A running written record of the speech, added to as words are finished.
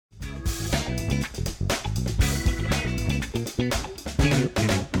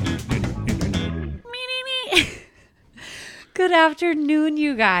Good afternoon,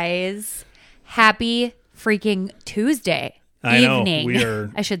 you guys. Happy freaking Tuesday evening. Know. We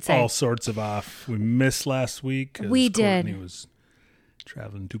are I should say. All sorts of off. We missed last week. We did. Courtney was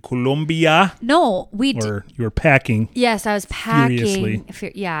traveling to Colombia. No, we did. Or you were packing. Yes, I was packing.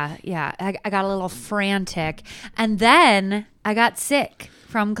 Furiously. Yeah. I got a little frantic. And then I got sick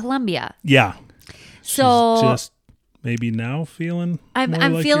from Colombia. Yeah. So she's just maybe now feeling I'm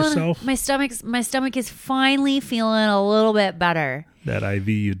like feeling yourself. my stomach is finally feeling a little bit better. That IV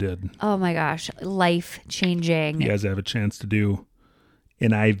you did. Oh my gosh, life changing. You guys have a chance to do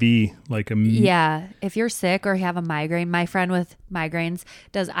an IV like a Yeah, if you're sick or you have a migraine, my friend with migraines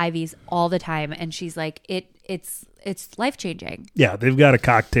does IVs all the time, and she's like, it's life changing. Yeah, they've got a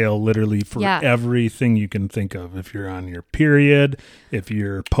cocktail literally for everything you can think of. If you're on your period, if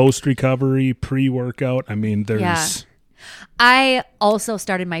you're post recovery, pre workout, I mean, there's. I also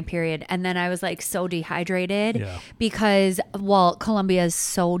started my period, and then I was like so dehydrated because Colombia is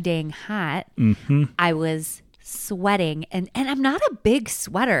so dang hot. Mm-hmm. I was sweating, and I'm not a big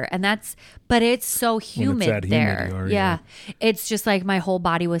sweater, but it's so humid there. Yeah. It's just like my whole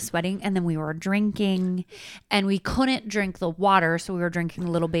body was sweating, and then we were drinking, and we couldn't drink the water, so we were drinking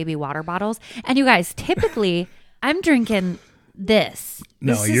little baby water bottles. And you guys, typically I'm drinking this.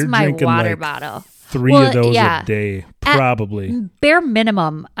 No, this you're is my drinking water like bottle. 3 of those a day, probably. Bare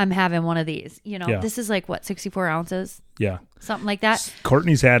minimum, I'm having one of these. This is like, what, 64 ounces? Yeah. Something like that.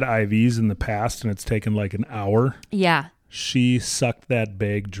 Courtney's had IVs in the past, and it's taken like an hour. Yeah. She sucked that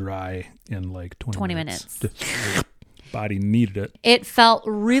bag dry in like 20 minutes. Body needed it. It felt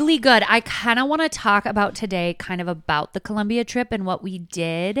really good. I kind of want to talk about today kind of about the Colombia trip and what we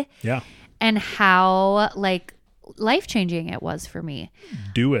did. Yeah. And how life-changing it was for me.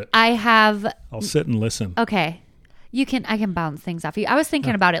 Do it. I'll sit and listen. Okay. I can bounce things off you. I was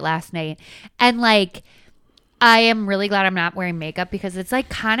thinking about it last night, and I am really glad I'm not wearing makeup, because it's like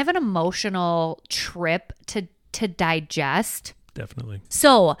kind of an emotional trip to digest. Definitely.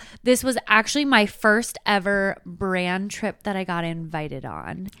 So this was actually my first ever brand trip that I got invited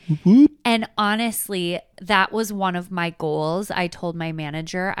on. Mm-hmm. And honestly, that was one of my goals. I told my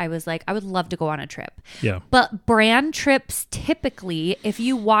manager, I was like, I would love to go on a trip. Yeah. But brand trips, typically, if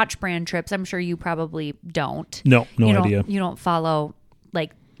you watch brand trips, I'm sure you probably don't. No idea. You don't follow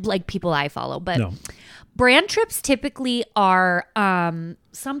like people I follow. But no. Brand trips typically are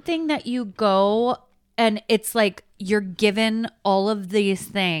something that you go, and it's like you're given all of these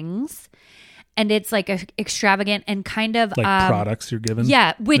things, and it's like extravagant and kind of like products you're given.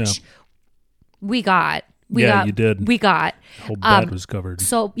 Yeah, which we got. You did. We got. The whole bed was covered.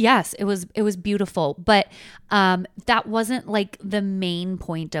 So yes, it was beautiful, but that wasn't like the main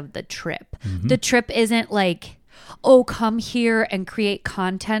point of the trip. Mm-hmm. The trip isn't like, oh, come here and create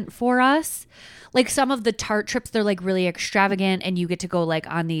content for us. Like some of the Tarte trips, they're like really extravagant, and you get to go like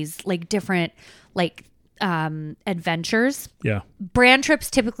on these like different adventures. Yeah. Brand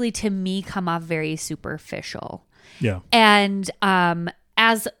trips typically to me come off very superficial. Yeah. And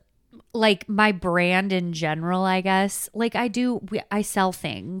as like my brand in general, I guess, like I sell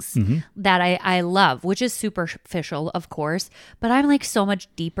things that I love, which is superficial, of course, but I'm like so much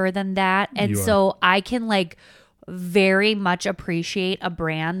deeper than that. And so I can like very much appreciate a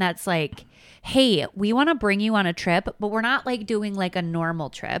brand that's like, hey, we want to bring you on a trip, but we're not like doing like a normal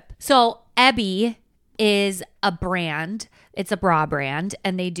trip. So Ebby is a brand. It's a bra brand,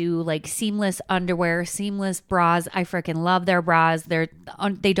 and they do like seamless underwear, seamless bras. I freaking love their bras. They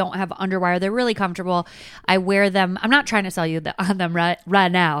don't have underwire. They're really comfortable. I wear them. I'm not trying to sell you on them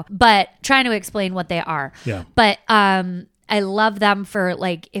right now, but trying to explain what they are. Yeah. But I love them for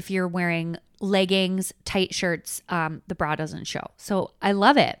like if you're wearing leggings, tight shirts, the bra doesn't show. So I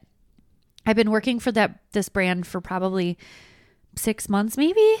love it. I've been working for this brand for probably 6 months,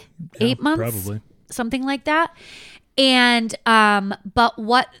 maybe 8 months, probably something like that. And but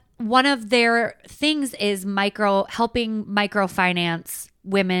one of their things is helping microfinance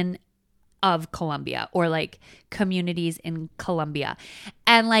women of Colombia, or like communities in Colombia.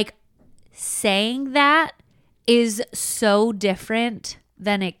 And like saying that is so different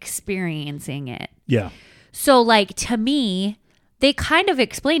than experiencing it. Yeah. So like to me, they kind of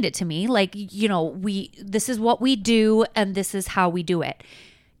explained it to me, like, this is what we do and this is how we do it.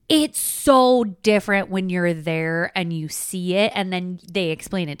 It's so different when you're there and you see it and then they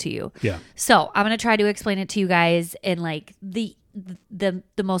explain it to you. Yeah. So I'm going to try to explain it to you guys in like the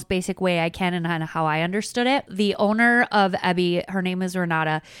most basic way I can and how I understood it. The owner of Ebby, her name is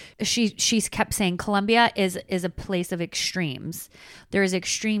Renata. She's kept saying Colombia is a place of extremes. There's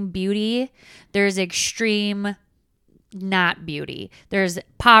extreme beauty. There's extreme not beauty. There's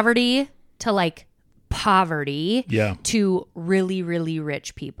poverty to like poverty to really, really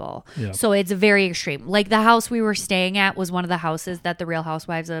rich people. Yeah. So it's very extreme. Like the house we were staying at was one of the houses that the Real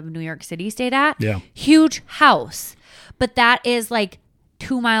Housewives of New York City stayed at. Yeah. Huge house. But that is like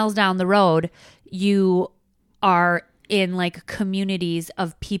 2 miles down the road. You are in like communities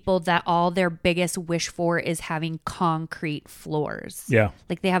of people that all their biggest wish for is having concrete floors. Yeah.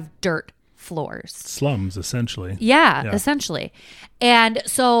 Like they have dirt floors. Slums, essentially. Yeah. Essentially. And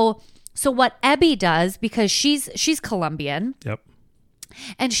so what Ebby does, because she's Colombian. Yep.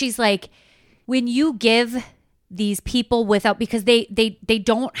 And she's like, when you give these people without, because they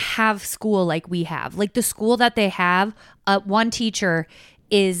don't have school like we have. Like the school that they have, one teacher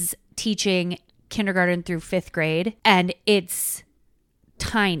is teaching kindergarten through 5th grade, and it's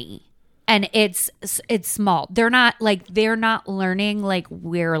tiny. And it's small. They're not learning like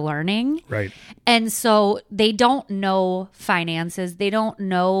we're learning. Right. And so they don't know finances. They don't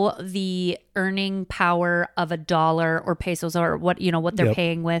know the earning power of a dollar or pesos or what they're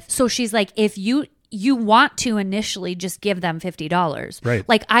paying with. So she's like, if you want to initially just give them $50. Right.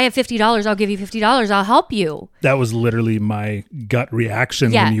 Like, I have $50. I'll give you $50. I'll help you. That was literally my gut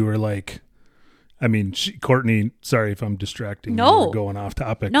reaction when you were like, I mean, Courtney, sorry if I'm distracting. No. We're going off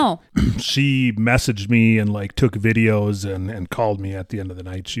topic. No. She messaged me and like took videos and called me at the end of the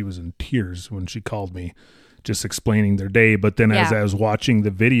night. She was in tears when she called me, just explaining their day. But then as I was watching the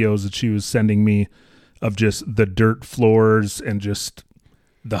videos that she was sending me of just the dirt floors and just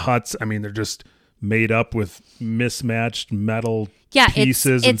the huts, I mean, they're just made up with mismatched metal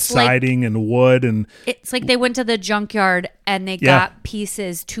pieces and siding and wood, and it's like they went to the junkyard and they got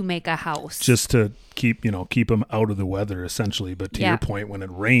pieces to make a house just to keep them out of the weather, essentially. But to your point, when it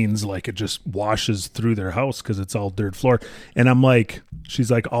rains, like it just washes through their house because it's all dirt floor. And I'm like,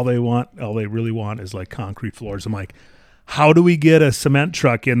 she's like, all they really want is like concrete floors. I'm like, how do we get a cement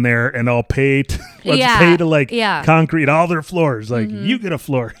truck in there and I'll pay to pay to like concrete all their floors? Like you get a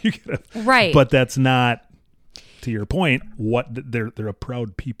floor, right. But that's not, to your point, what they're a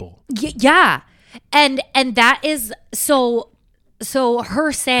proud people. Yeah. And that is so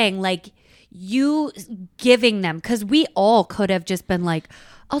her saying like, you giving them, because we all could have just been like,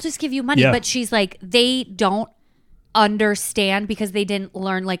 I'll just give you money. But she's like, they don't understand because they didn't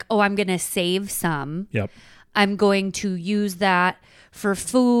learn like, oh, I'm going to save some. Yep. I'm going to use that for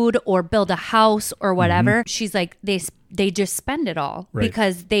food or build a house or whatever. Mm-hmm. She's like, they just spend it all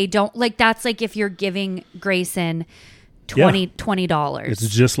because they don't like, that's like if you're giving Grayson $20. It's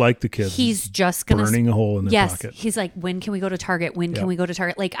just like the kids. He's just going to burning a hole in their pocket. He's like, when can we go to Target? When can we go to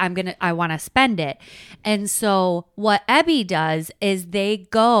Target? Like, I want to spend it. And so what Ebby does is they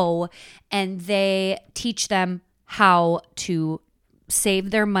go and they teach them how to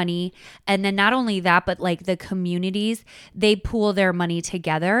save their money. And then not only that, but like the communities, they pool their money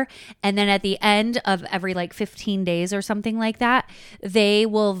together. And then at the end of every like 15 days or something like that, they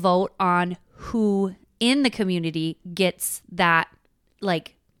will vote on who in the community gets that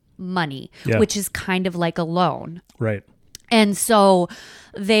like money, which is kind of like a loan. Right. And so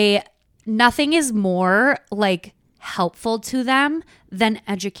nothing is more like helpful to them than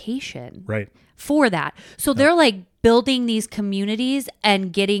education. Right. For that. So they're like building these communities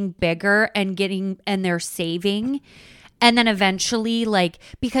and getting bigger and they're saving. And then eventually, like,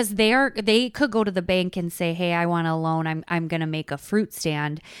 because they could go to the bank and say, hey, I want a loan. I'm going to make a fruit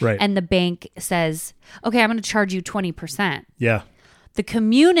stand. Right. And the bank says, okay, I'm going to charge you 20%. Yeah. The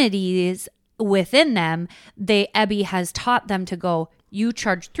communities within them, Ebby has taught them to go, you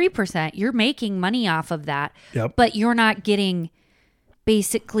charge 3%. You're making money off of that. Yep. But you're not getting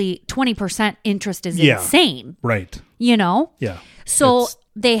basically 20% interest is insane. Right. You know? Yeah. So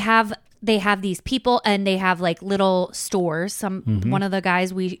they have these people and they have like little stores. One of the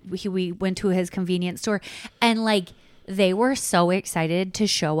guys we went to his convenience store and like they were so excited to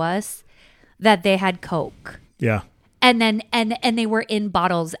show us that they had Coke. Yeah. And then and they were in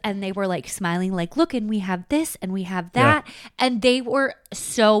bottles and they were like smiling like, look, and we have this and we have that. Yeah. And they were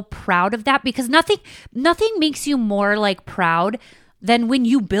so proud of that because nothing makes you more like proud than when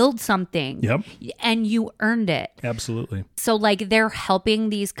you build something and you earned it. Absolutely. So like they're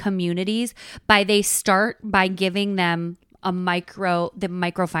helping these communities they start by giving them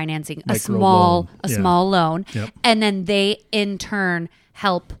microfinancing, a small loan. Yep. And then they in turn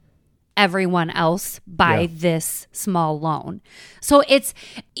help everyone else buy this small loan. So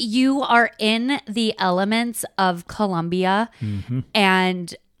you are in the elements of Colombia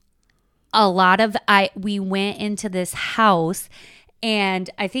and a lot of we went into this house. And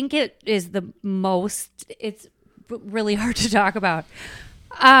I think it is it's really hard to talk about.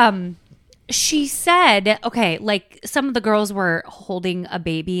 she said, okay, like some of the girls were holding a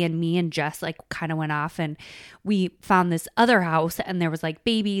baby and me and Jess like kind of went off and we found this other house and there was like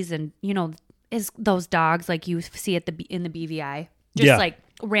babies and, you know, is those dogs like you see at in the BVI, just like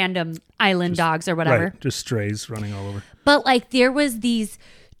random island dogs or whatever. Right, just strays running all over. But like there was these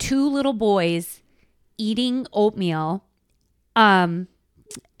 2 little boys eating oatmeal and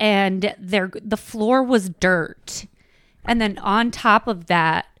the floor was dirt. And then on top of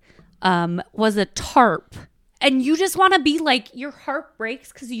that was a tarp. And you just want to be like, your heart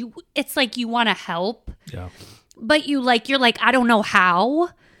breaks because it's like you want to help. Yeah. But you're like, I don't know how.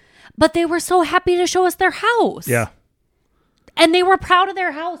 But they were so happy to show us their house. Yeah. And they were proud of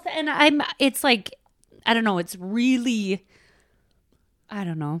their house. And it's like, I don't know. It's really, I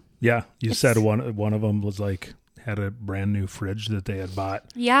don't know. Yeah. You said one of them was like, had a brand new fridge that they had bought.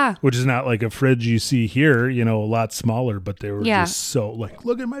 Yeah. Which is not like a fridge you see here, you know, a lot smaller, but they were just so like,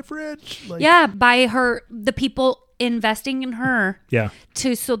 look at my fridge. Like, yeah. By the people investing in her. Yeah.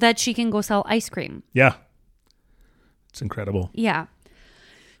 So that she can go sell ice cream. Yeah. It's incredible. Yeah.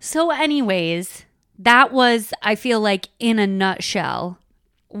 So anyways, that was, I feel like in a nutshell,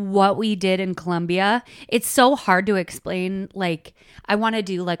 what we did in Colombia. It's so hard to explain. Like, I want to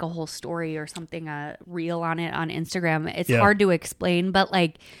do like a whole story or something, a reel on it on Instagram. It's hard to explain, but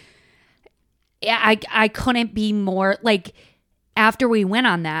like, I couldn't be more like, after we went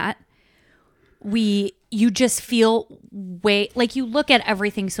on that, you just feel like you look at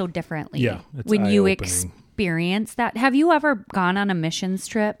everything so differently. Yeah. When you experience that. Have you ever gone on a missions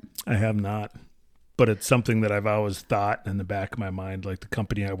trip? I have not. But it's something that I've always thought in the back of my mind. Like the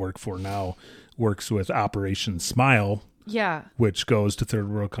company I work for now works with Operation Smile, which goes to third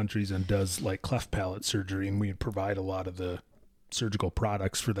world countries and does like cleft palate surgery, and we provide a lot of the surgical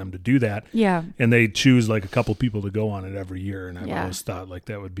products for them to do that. Yeah, and they choose like a couple people to go on it every year, and I've always thought like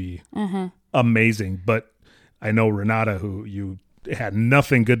that would be amazing. But I know Renata, who you had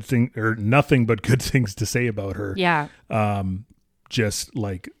nothing but good things to say about her. Yeah. Just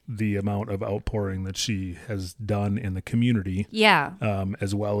like the amount of outpouring that she has done in the community. Yeah.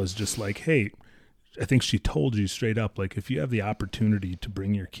 As well as just like, hey, I think she told you straight up, like, if you have the opportunity to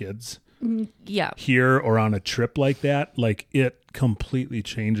bring your kids here or on a trip like that, like it completely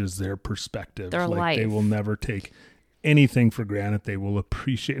changes their perspective. Their life. They will never take anything for granted. They will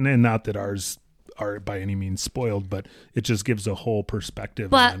appreciate, and not that ours are by any means spoiled, but it just gives a whole perspective.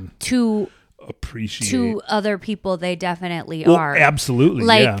 But appreciate to other people, they definitely are. Absolutely.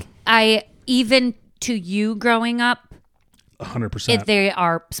 Like even to you growing up, 100%. They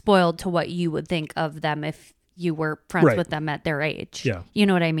are spoiled to what you would think of them if you were friends with them at their age. Yeah. You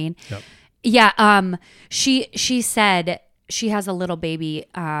know what I mean? Yep. Yeah. She said she has a little baby,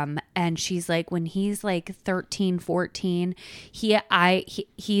 and she's like, when he's like 13, 14,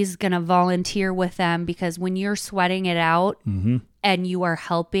 he's going to volunteer with them, because when you're sweating it out and you are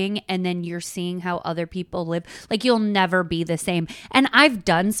helping and then you're seeing how other people live, like you'll never be the same. And I've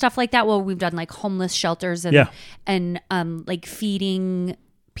done stuff like that. Well, we've done like homeless shelters and like feeding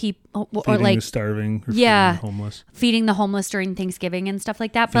people or like the starving or feeding the homeless. Feeding the homeless during Thanksgiving and stuff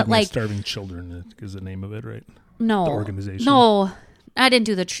like that. Feeding but like starving children is the name of it, right? No, the organization. No, I didn't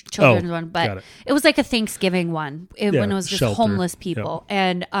do the children's one, but it was like a Thanksgiving one when it was just shelter. Homeless people,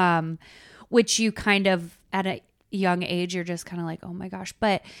 and which you kind of at a young age you're just kind of like, oh my gosh,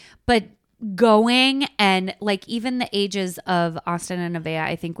 but going and like even the ages of Austin and Nevaeh,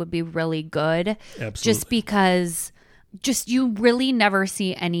 I think would be really good. Absolutely. Just because you really never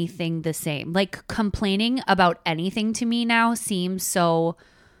see anything the same. Like complaining about anything to me now seems so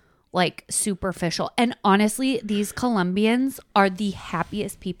like superficial. And honestly, these Colombians are the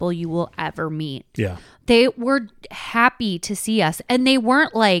happiest people you will ever meet. Yeah. They were happy to see us, and they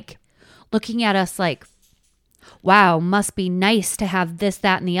weren't like looking at us like, wow, must be nice to have this,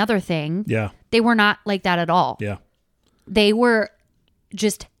 that, and the other thing. Yeah. They were not like that at all. Yeah. They were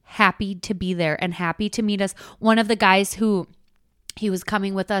just happy to be there and happy to meet us. One of the guys he was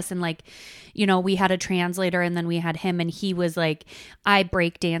coming with us, and like, you know, we had a translator, and then we had him, and he was like, I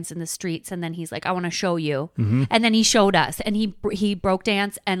break dance in the streets, and then he's like, I want to show you. And then he showed us, and he broke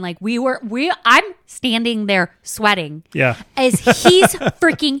dance, and like I'm standing there sweating. Yeah. As he's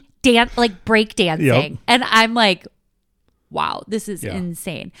freaking break dancing. Yep. And I'm like, wow, this is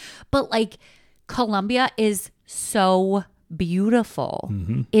insane. But like Colombia is so beautiful.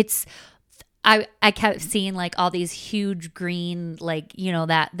 It's I kept seeing like all these huge green, like, you know,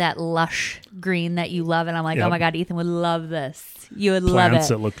 that lush green that you love. And I'm like, oh my God, Ethan would love this. You would love it. Plants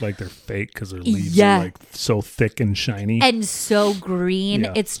that look like they're fake because their leaves are like so thick and shiny. And so green.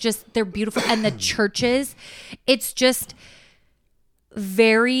 Yeah. It's just, they're beautiful. And the churches, it's just,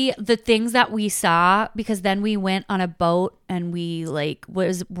 the things that we saw, because then we went on a boat and we like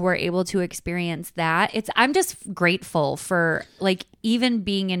were able to experience that. I'm just grateful for like even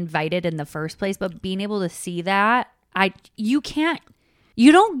being invited in the first place, but being able to see that. You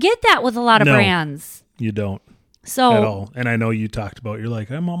don't get that with a lot of brands. You don't. So at all. And I know you talked about, you're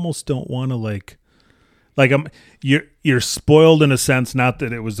like, I'm almost don't want to like you're spoiled in a sense, not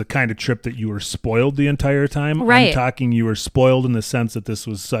that it was the kind of trip that you were spoiled the entire time. Right. I'm talking you were spoiled in the sense that this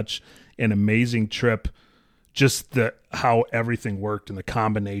was such an amazing trip. Just how everything worked and the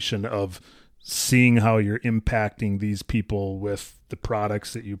combination of seeing how you're impacting these people with the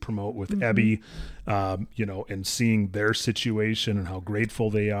products that you promote with Ebby, and seeing their situation and how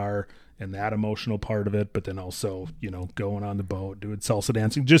grateful they are and that emotional part of it, but then also, going on the boat, doing salsa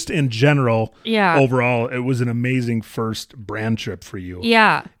dancing, just in general. Yeah. Overall, it was an amazing first brand trip for you.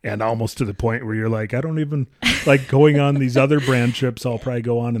 Yeah. And almost to the point where you're like, I don't even like going on these other brand trips I'll probably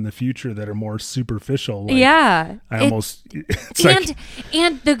go on in the future that are more superficial. Like, yeah. It's like,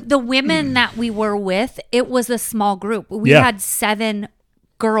 and the women that we were with, it was a small group. We had 7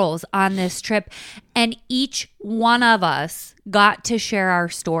 girls on this trip, and each one of us got to share our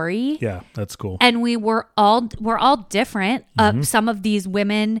story. Yeah, that's cool. And we're all different. Some of these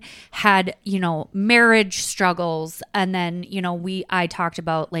women had, marriage struggles, and then, I talked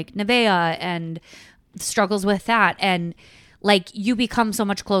about like Nevaeh and struggles with that, and like you become so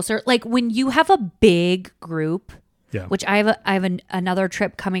much closer. Like when you have a big group. Yeah. Which I have another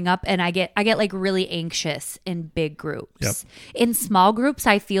trip coming up, and I get like really anxious in big groups. Yep. In small groups,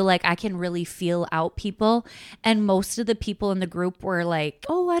 I feel like I can really feel out people, and most of the people in the group were like,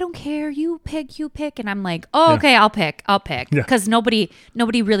 "Oh, I don't care, you pick," and I'm like, "Oh, okay, I'll pick," because nobody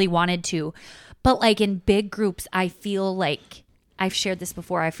really wanted to. But like in big groups, I feel like, I've shared this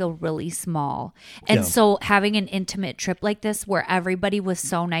before, I feel really small. And so having an intimate trip like this where everybody was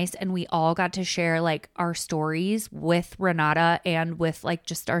so nice and we all got to share like our stories with Renata and with like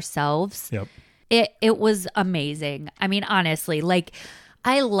just ourselves. Yep. It was amazing. I mean, honestly, like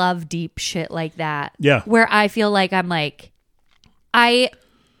I love deep shit like that. Yeah. Where I feel like I'm like, I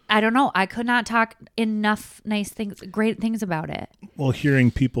don't know. I could not talk enough great things about it. Well, hearing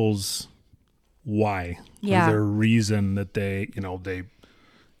people's why, their reason that they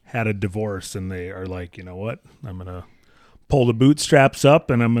had a divorce and they are like, you know what, I'm gonna pull the bootstraps up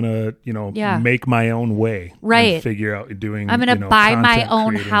and I'm gonna make my own way, right? And figure out doing. I'm gonna buy my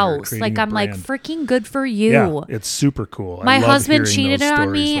own house. Like I'm like, freaking good for you. Yeah, it's super cool. My husband cheated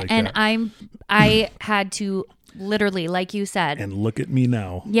on me, like and that. I had to literally, like you said, and look at me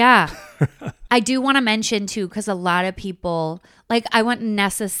now. Yeah. I do want to mention too, because a lot of people, like I wouldn't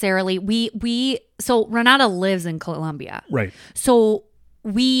necessarily, so Renata lives in Colombia. Right. So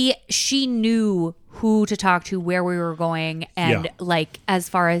she knew who to talk to, where we were going, and like as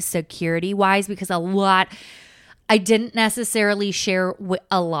far as security wise, because I didn't necessarily share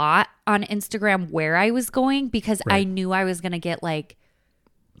a lot on Instagram where I was going, because I knew I was going to get like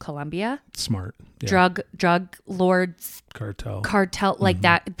Colombia. Smart. Yeah. Drug lords. Cartel like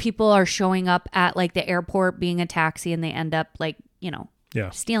that. People are showing up at like the airport being a taxi and they end up like,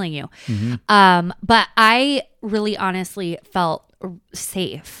 stealing you. Mm-hmm. But I really honestly felt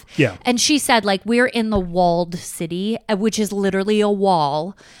safe. Yeah. And she said like, we're in the walled city, which is literally a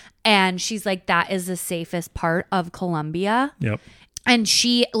wall. And she's like, that is the safest part of Colombia. Yep. And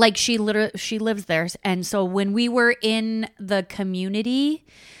she lives there. And so when we were in the community,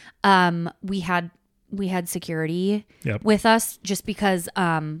 we had security with us, just because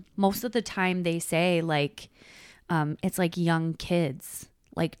most of the time they say like it's like young kids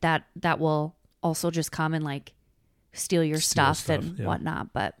like that will also just come and like steal your stuff and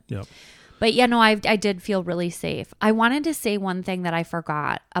whatnot. But I did feel really safe. I wanted to say one thing that I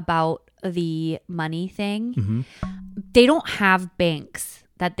forgot about the money thing. Mm-hmm. They don't have banks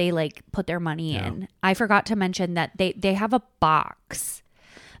that they like put their money in. I forgot to mention that they have a box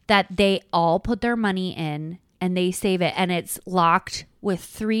that they all put their money in and they save it, and it's locked with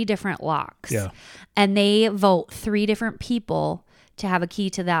 3 different locks. Yeah. And they vote 3 different people to have a key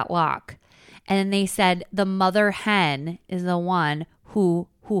to that lock. And then they said the mother hen is the one who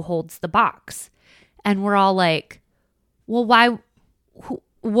holds the box. And we're all like, well, why?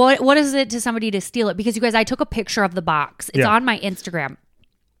 What is it to somebody to steal it? Because you guys, I took a picture of the box. It's on my Instagram.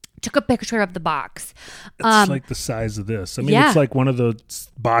 Took a picture of the box. It's like the size of this. I mean, it's like one of those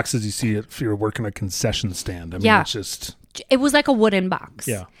boxes you see if you're working a concession stand. I mean, it's just... It was like a wooden box.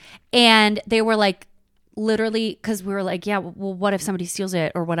 Yeah. And they were like, literally, because we were like, well, what if somebody steals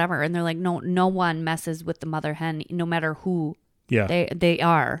it or whatever? And they're like, no one messes with the mother hen, no matter who they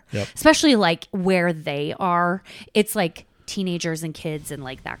are. Yep. Especially like where they are. It's like teenagers and kids and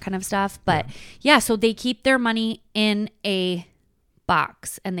like that kind of stuff. But yeah, so they keep their money in a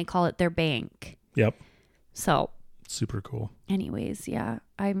box and they call it their bank. Yep. So super cool. Anyways, yeah,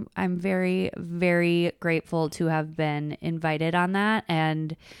 I'm very, very grateful to have been invited on that.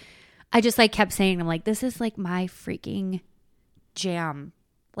 And I just like kept saying, I'm like, this is like my freaking jam.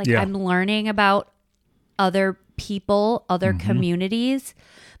 Like I'm learning about other people, other communities,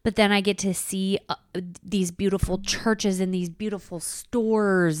 but then I get to see these beautiful churches and these beautiful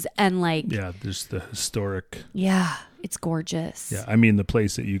stores and like there's the historic. Yeah, it's gorgeous. Yeah, I mean the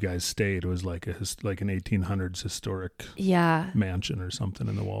place that you guys stayed was like an 1800s historic mansion or something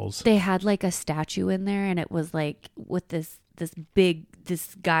in the walls. They had like a statue in there, and it was like with this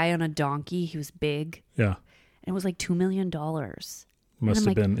guy on a donkey. He was big. Yeah, and it was like $2 million.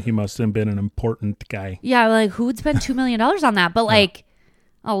 He must have been an important guy. Yeah, like who would spend $2 million on that? But like,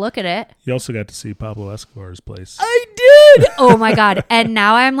 I'll look at it. You also got to see Pablo Escobar's place. I did. Oh my God. And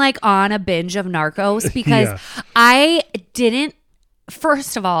now I'm like on a binge of Narcos because I didn't,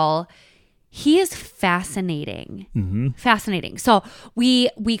 first of all, he is fascinating. Fascinating. So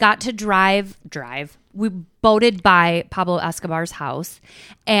we got to drive. We boated by Pablo Escobar's house,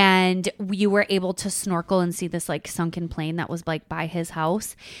 and we were able to snorkel and see this like sunken plane that was like by his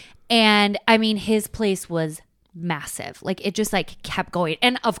house. And I mean, his place was massive. Like it just like kept going.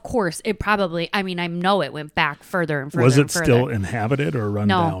 And of course it probably, I mean, I know it went back further and further. Was it still inhabited or run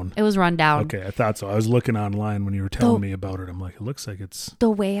down? No, it was run down. Okay, I thought so. I was looking online when you were telling me about it. I'm like, it looks like it's the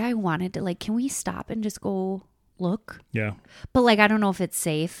way I wanted to, like, can we stop and just go look? Yeah. But like, I don't know if it's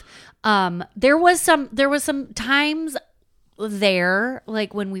safe. There was some times there,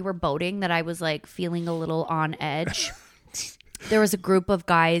 like when we were boating, that I was like feeling a little on edge. There was a group of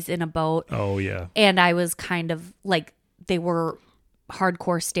guys in a boat. Oh, yeah. And I was kind of like, they were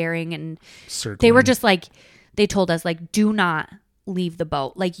hardcore staring and circling. They were just like, they told us like, do not leave the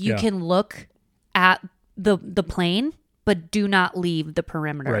boat. Like you can look at the plane, but do not leave the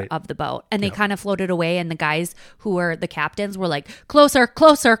perimeter of the boat. And they kind of floated away. And the guys who were the captains were like, closer,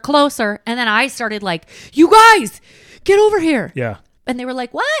 closer, closer. And then I started like, you guys, get over here. Yeah. And they were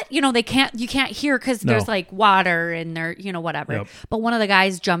like, what? You know, you can't hear because there's like water and there, you know, whatever. Yep. But one of the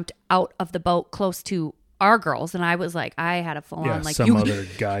guys jumped out of the boat close to our girls. And I was like, I had a full on like, some other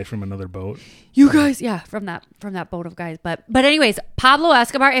guy from another boat. You guys, from that boat of guys. But anyways, Pablo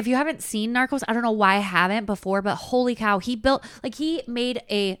Escobar, if you haven't seen Narcos, I don't know why I haven't before, but holy cow, he made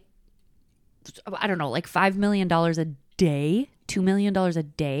I don't know, like $5 million a day, $2 million a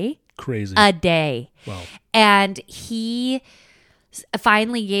day. Crazy. A day. Wow. And he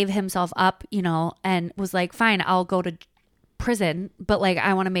finally gave himself up, you know, and was like, fine, I'll go to prison, but like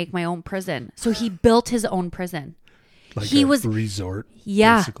I want to make my own prison. So he built his own prison. Like he was resort,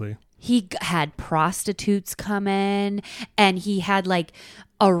 basically. He had prostitutes come in, and he had like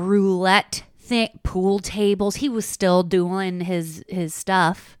a roulette thing, pool tables. He was still doing his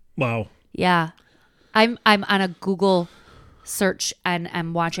stuff. Wow. Yeah. I'm on a Google search and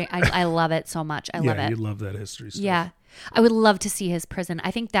I'm watching. I love it so much. I love it. You love that history stuff. Yeah. I would love to see his prison.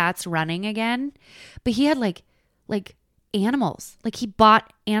 I think that's running again. But he had like animals. Like he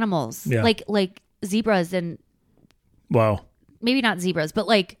bought animals. Yeah. Like zebras and wow. Maybe not zebras, but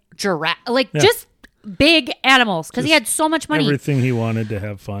like giraffe, just big animals, because he had so much money. Everything he wanted to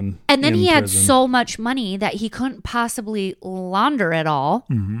have fun. And then he had so much money that he couldn't possibly launder it all.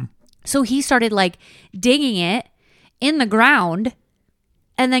 Mm-hmm. So he started like digging it in the ground.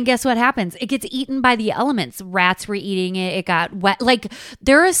 And then guess what happens? It gets eaten by the elements. Rats were eating it. It got wet. Like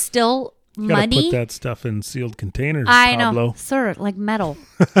there is still money. Put that stuff in sealed containers. I Pablo. know, sir, like metal.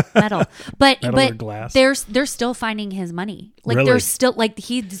 But or glass. They're still finding his money. Like really? there's still like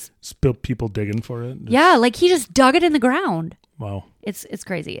he's still people digging for it. Yeah, like he just dug it in the ground. Wow, it's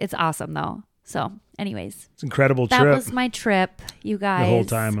crazy. It's awesome though. So, anyways, it's an incredible trip. That was my trip, you guys. The whole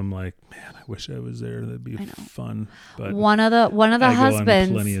time I'm like, man, I wish I was there. That'd be fun. But one of the husbands. Go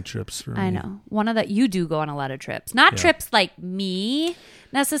on plenty of trips for me. I know. You do go on a lot of trips. Not trips like me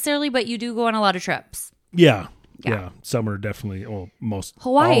necessarily, but you do go on a lot of trips. Yeah. Some are definitely. Well, most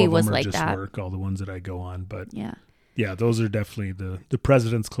Hawaii all of them was are like just that. Work. All the ones that I go on, but yeah, those are definitely the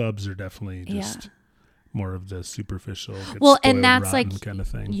president's clubs are definitely just. More of the superficial, and that's like kind of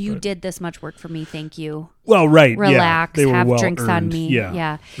thing. You did this much work for me. Thank you. Well, right. Relax. They were have well drinks earned. on me.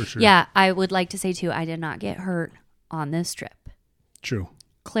 Yeah. For sure. Yeah. I would like to say too, I did not get hurt on this trip. True.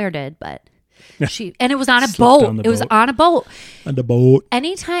 Claire did, but and it was on a boat. It was on a boat. On the boat.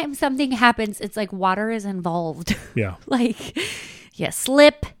 Anytime something happens, it's like water is involved. Yeah. Like you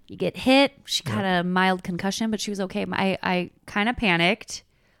slip, you get hit. She got a mild concussion, but she was okay. I kind of panicked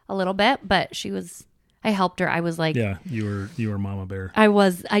a little bit, but she was. I helped her. I was like, yeah, you were Mama Bear.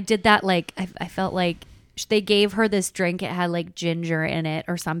 I did that. Like, I felt like they gave her this drink. It had like ginger in it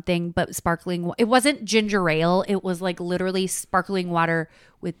or something, but sparkling. It wasn't ginger ale. It was like literally sparkling water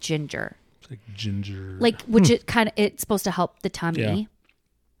with ginger. It's like ginger. Like, which it's supposed to help the tummy. Yeah.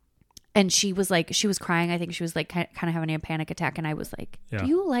 And she was crying. I think she was like kind of having a panic attack. And I was like, do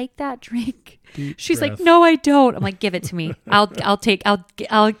you like that drink? Deep She's breath. like, no, I don't. I'm like, give it to me. I'll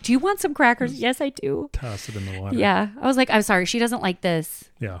do you want some crackers? Yes, I do. Toss it in the water. Yeah. I was like, I'm sorry. She doesn't like this.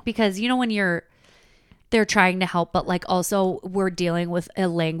 Yeah. Because when they're trying to help, but like also we're dealing with a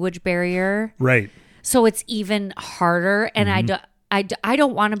language barrier. Right. So it's even harder. And I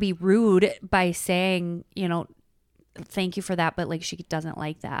don't want to be rude by saying, thank you for that, but like she doesn't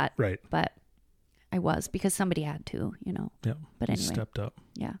like that. Right. But I was, because somebody had to, Yeah. But anyway. Stepped up.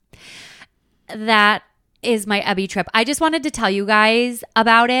 Yeah. That is my Ebby trip. I just wanted to tell you guys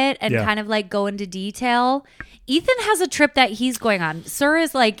about it and kind of like go into detail. Ethan has a trip that he's going on. Sir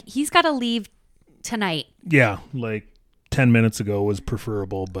is like, he's got to leave tonight. Yeah. Like 10 minutes ago was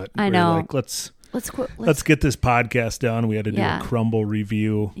preferable, but I know. Like, let's get this podcast done. We had to do a Crumble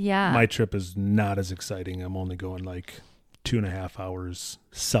review. Yeah. My trip is not as exciting. I'm only going like 2.5 hours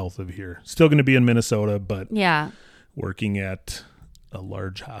south of here. Still going to be in Minnesota, but working at a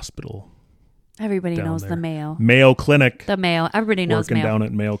large hospital. Everybody knows there. the Mayo. Mayo Clinic. The Mayo. Everybody knows working Mayo. Down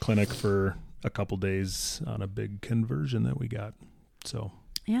at Mayo Clinic for a couple days on a big conversion that we got. So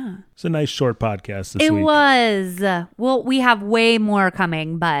yeah, it's a nice short podcast this week. It was. Well, we have way more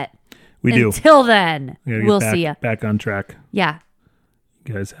coming, but we do. Until then, we'll see you. Back on track. Yeah.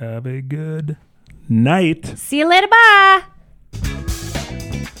 You guys have a good night. See you later. Bye.